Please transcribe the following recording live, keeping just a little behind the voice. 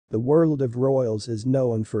The world of royals is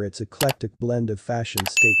known for its eclectic blend of fashion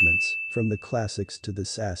statements, from the classics to the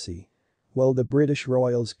sassy. While the British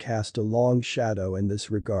royals cast a long shadow in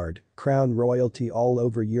this regard, crown royalty all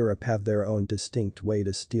over Europe have their own distinct way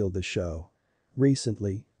to steal the show.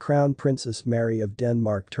 Recently, Crown Princess Mary of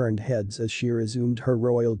Denmark turned heads as she resumed her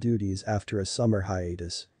royal duties after a summer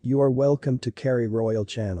hiatus. You are welcome to Carry Royal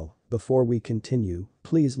channel. Before we continue,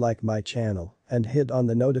 please like my channel and hit on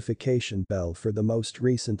the notification bell for the most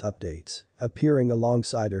recent updates. Appearing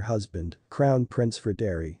alongside her husband, Crown Prince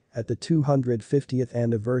Frederick, at the 250th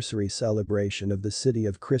anniversary celebration of the city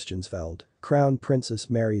of Christiansfeld, Crown Princess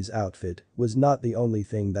Mary's outfit was not the only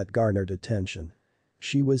thing that garnered attention.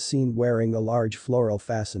 She was seen wearing a large floral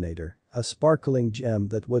fascinator, a sparkling gem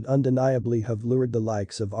that would undeniably have lured the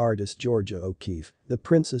likes of artist Georgia O'Keeffe. The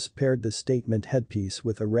princess paired the statement headpiece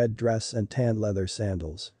with a red dress and tan leather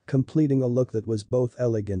sandals, completing a look that was both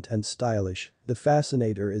elegant and stylish. The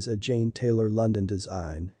fascinator is a Jane Taylor London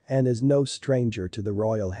design and is no stranger to the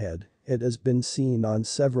royal head. It has been seen on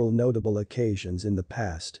several notable occasions in the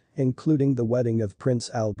past, including the wedding of Prince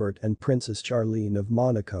Albert and Princess Charlene of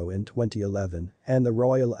Monaco in 2011 and the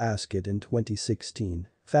royal ascot in 2016.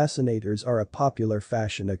 Fascinators are a popular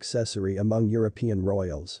fashion accessory among European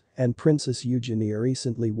royals, and Princess Eugenie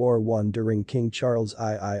recently wore one during King Charles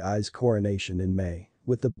III's coronation in May.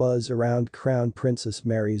 With the buzz around Crown Princess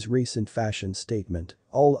Mary's recent fashion statement,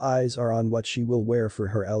 all eyes are on what she will wear for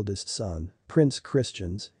her eldest son, Prince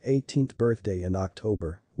Christian's 18th birthday in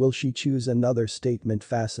October. Will she choose another statement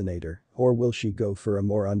fascinator, or will she go for a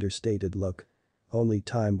more understated look? Only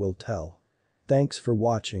time will tell. Thanks for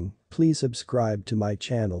watching. Please subscribe to my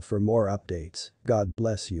channel for more updates. God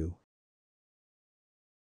bless you.